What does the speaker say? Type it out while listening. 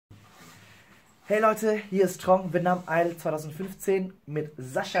Hey Leute, hier ist Trong, Vietnam Idol 2015 mit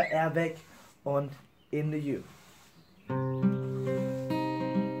Sascha Erbeck und In the You.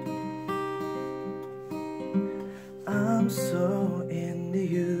 I'm so into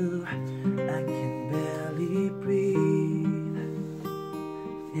you, I can barely breathe.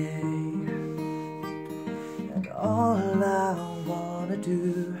 Yeah. And all I wanna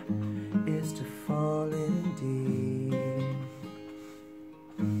do is to fall in deep.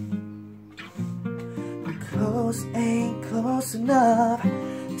 Close ain't close enough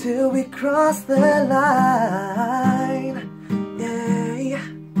till we cross the line. Yeah.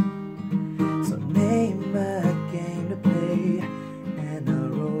 So name a game to play and I'll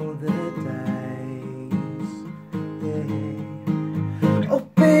roll the dice. Yeah. Oh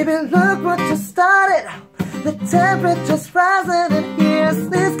baby, look what you started. The temperature's rising and here's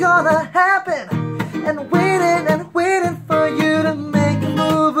this gonna happen. And waiting for you to make a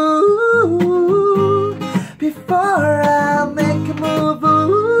move. Ooh, before I make a move.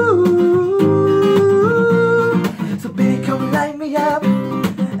 Ooh. So baby, come light me up,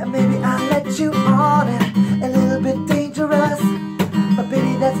 and maybe I'll let you on it. A little bit dangerous, but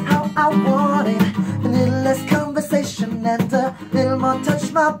baby, that's how I want it. A little less conversation and a little more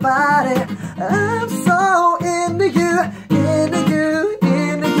touch my body. I'm so into you, into you,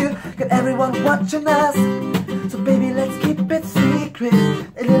 into you. Got everyone watching us, so baby, let's keep it secret.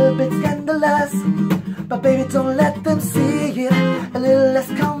 A little bit scandalous, but baby, don't let them see it. A little less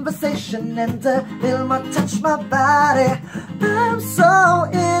conversation and a little more touch my body. I'm so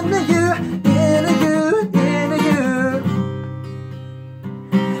into you, into you, into you.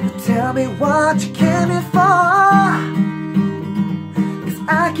 Tell me what you came here for, 'cause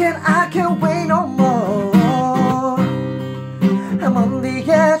I can't wait no more. I'm on the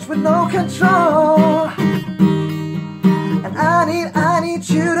edge with no control, and I need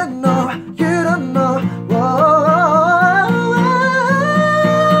you to know, you to know. Whoa,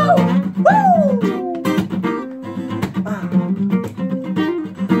 woo.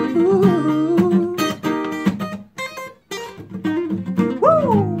 Woo.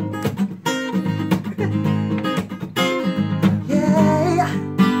 Yeah.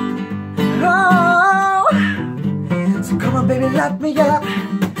 Oh. So come on, baby, light me up.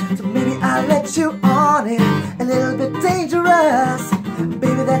 So maybe I'll let you on it. A little bit dangerous,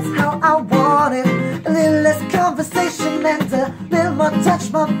 baby, that's how I want it. A little less conversation and a little more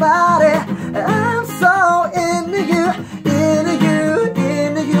touch my body. I'm so into you, into you,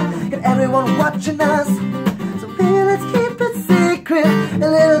 into you. Got everyone watching us, so baby, let's keep it secret. A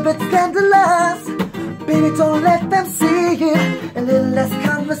little bit scandalous, baby, don't let them see it. A little less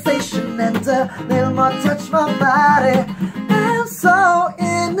conversation and a little more touch my body. I'm so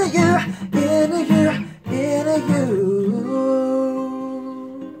into you, into you, into you.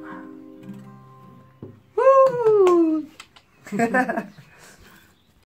 Woo!